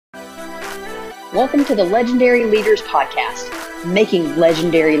Welcome to the Legendary Leaders Podcast, Making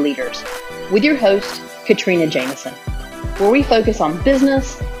Legendary Leaders, with your host, Katrina Jameson, where we focus on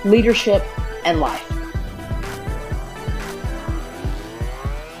business, leadership, and life.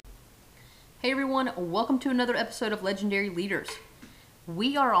 Hey everyone, welcome to another episode of Legendary Leaders.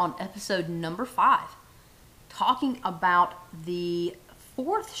 We are on episode number 5, talking about the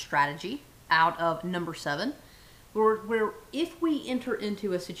fourth strategy out of number 7, where if we enter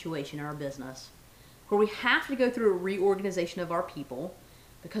into a situation in our business where we have to go through a reorganization of our people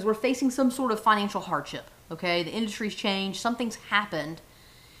because we're facing some sort of financial hardship, okay, the industry's changed, something's happened,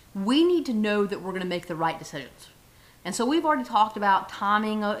 we need to know that we're going to make the right decisions. And so we've already talked about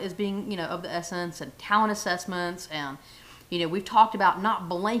timing as being, of the essence, and talent assessments, and, we've talked about not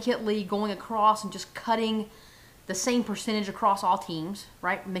blanketly going across and just cutting the same percentage across all teams,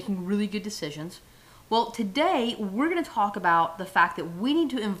 right? Making really good decisions. Well, today we're going to talk about the fact that we need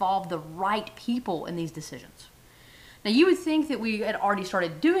to involve the right people in these decisions. Now, you would think that we had already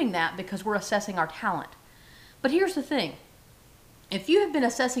started doing that because we're assessing our talent. But here's the thing. If you have been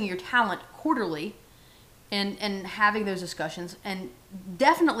assessing your talent quarterly and having those discussions, and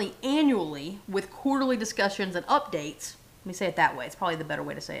definitely annually with quarterly discussions and updates, let me say it that way, it's probably the better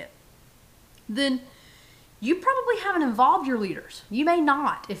way to say it, then you probably haven't involved your leaders. You may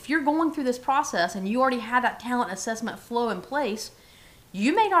not. If you're going through this process and you already had that talent assessment flow in place,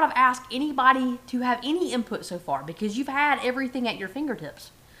 you may not have asked anybody to have any input so far because you've had everything at your fingertips.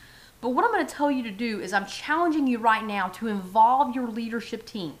 But what I'm going to tell you to do is I'm challenging you right now to involve your leadership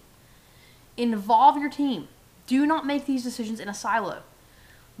team. Involve your team. Do not make these decisions in a silo.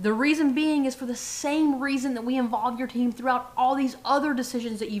 The reason being is for the same reason that we involve your team throughout all these other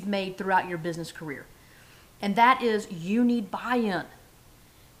decisions that you've made throughout your business career. And that is, you need buy-in.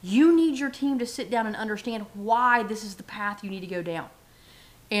 You need your team to sit down and understand why this is the path you need to go down,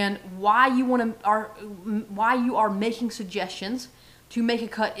 and why you are making suggestions to make a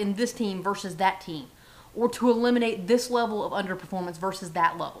cut in this team versus that team, or to eliminate this level of underperformance versus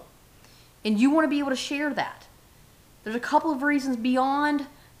that level. And you want to be able to share that. There's a couple of reasons beyond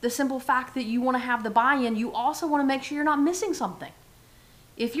the simple fact that you want to have the buy-in. You also want to make sure you're not missing something.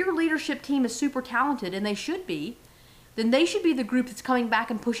 If your leadership team is super talented, and they should be, then they should be the group that's coming back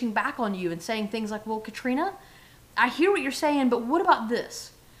and pushing back on you and saying things like, well, Katrina, I hear what you're saying, but what about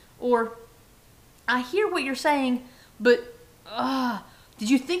this? Or, I hear what you're saying, but did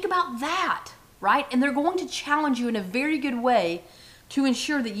you think about that? Right? And they're going to challenge you in a very good way to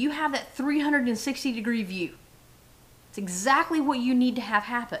ensure that you have that 360-degree view. It's exactly what you need to have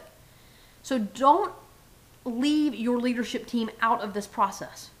happen. So don't leave your leadership team out of this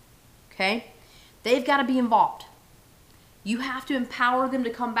process, okay? They've got to be involved. You have to empower them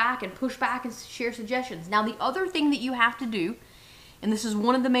to come back and push back and share suggestions. Now, the other thing that you have to do, and this is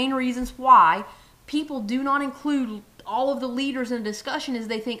one of the main reasons why people do not include all of the leaders in a discussion, is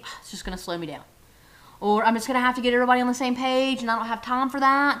they think, it's just going to slow me down. Or I'm just going to have to get everybody on the same page, and I don't have time for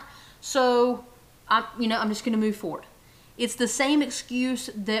that, so I'm just going to move forward. It's the same excuse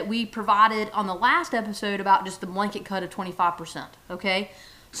that we provided on the last episode about just the blanket cut of 25%, okay?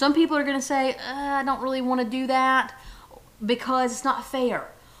 Some people are going to say, I don't really want to do that because it's not fair,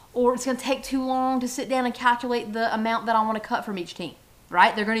 or it's going to take too long to sit down and calculate the amount that I want to cut from each team,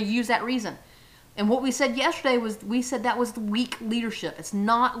 right? They're going to use that reason. And what we said yesterday was, we said that was weak leadership. It's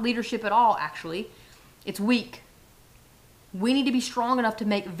not leadership at all, actually. It's weak. We need to be strong enough to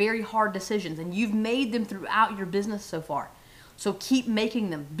make very hard decisions, and you've made them throughout your business so far. So keep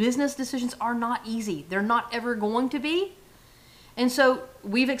making them. Business decisions are not easy. They're not ever going to be. And so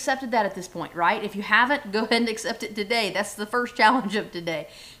we've accepted that at this point, right? If you haven't, go ahead and accept it today. That's the first challenge of today,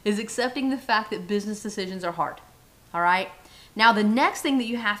 is accepting the fact that business decisions are hard. All right? Now, the next thing that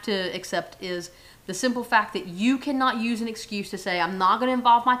you have to accept is the simple fact that you cannot use an excuse to say, I'm not going to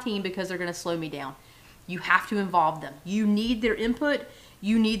involve my team because they're going to slow me down. You have to involve them. You need their input.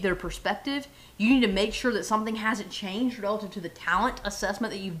 You need their perspective. You need to make sure that something hasn't changed relative to the talent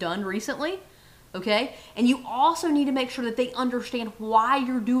assessment that you've done recently, okay? And you also need to make sure that they understand why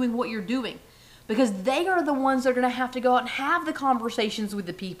you're doing what you're doing, because they are the ones that are going to have to go out and have the conversations with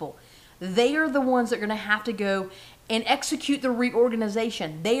the people. They are the ones that are going to have to go and execute the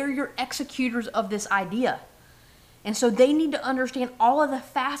reorganization. They are your executors of this idea. And so they need to understand all of the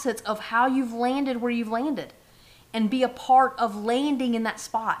facets of how you've landed where you've landed and be a part of landing in that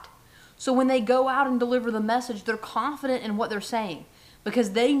spot. So when they go out and deliver the message, they're confident in what they're saying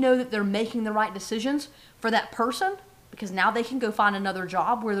because they know that they're making the right decisions for that person, because now they can go find another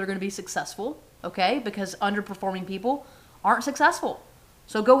job where they're going to be successful, okay? Because underperforming people aren't successful.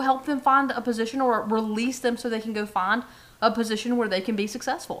 So go help them find a position, or release them so they can go find a position where they can be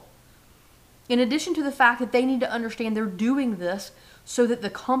successful. In addition to the fact that they need to understand they're doing this so that the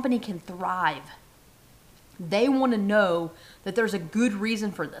company can thrive. They want to know that there's a good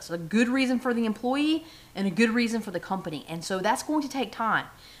reason for this, a good reason for the employee and a good reason for the company. And so that's going to take time.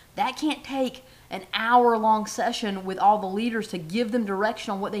 That can't take an hour-long session with all the leaders to give them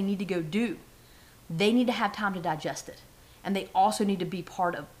direction on what they need to go do. They need to have time to digest it. And they also need to be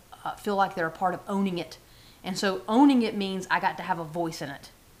part of, feel like they're a part of owning it. And so owning it means I got to have a voice in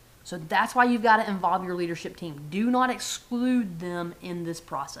it. So that's why you've got to involve your leadership team. Do not exclude them in this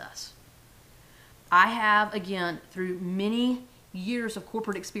process. I have, again, through many years of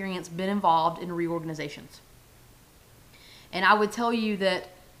corporate experience, been involved in reorganizations. And I would tell you that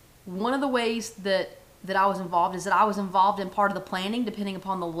one of the ways that I was involved is that I was involved in part of the planning, depending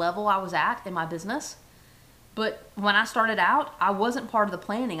upon the level I was at in my business. But when I started out, I wasn't part of the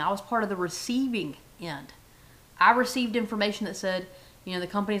planning. I was part of the receiving end. I received information that said, the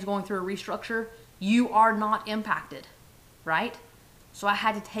company's going through a restructure. You are not impacted, right? So I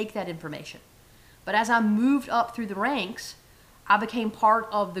had to take that information. But as I moved up through the ranks, I became part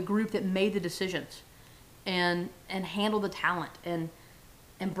of the group that made the decisions and handled the talent and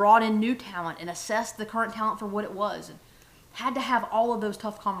brought in new talent and assessed the current talent for what it was and had to have all of those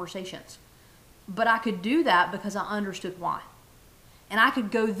tough conversations. But I could do that because I understood why. And I could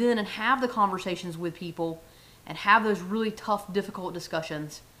go then and have the conversations with people and have those really tough, difficult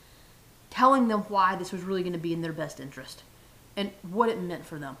discussions, telling them why this was really going to be in their best interest and what it meant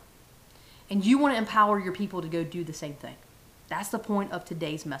for them. And you want to empower your people to go do the same thing. That's the point of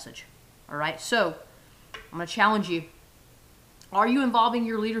today's message. All right, so I'm going to challenge you. Are you involving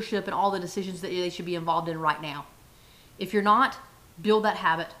your leadership in all the decisions that they should be involved in right now? If you're not, build that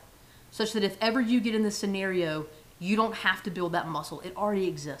habit such that if ever you get in this scenario, you don't have to build that muscle. It already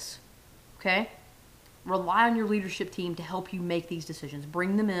exists. Okay? Rely on your leadership team to help you make these decisions.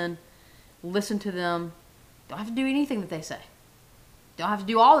 Bring them in. Listen to them. Don't have to do anything that they say. Don't have to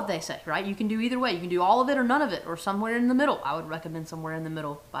do all that they say, right? You can do either way. You can do all of it or none of it or somewhere in the middle. I would recommend somewhere in the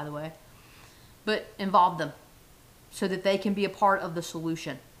middle, by the way. But involve them so that they can be a part of the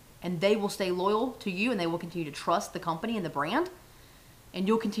solution. And they will stay loyal to you and they will continue to trust the company and the brand. And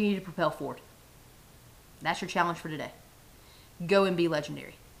you'll continue to propel forward. That's your challenge for today. Go and be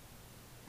legendary.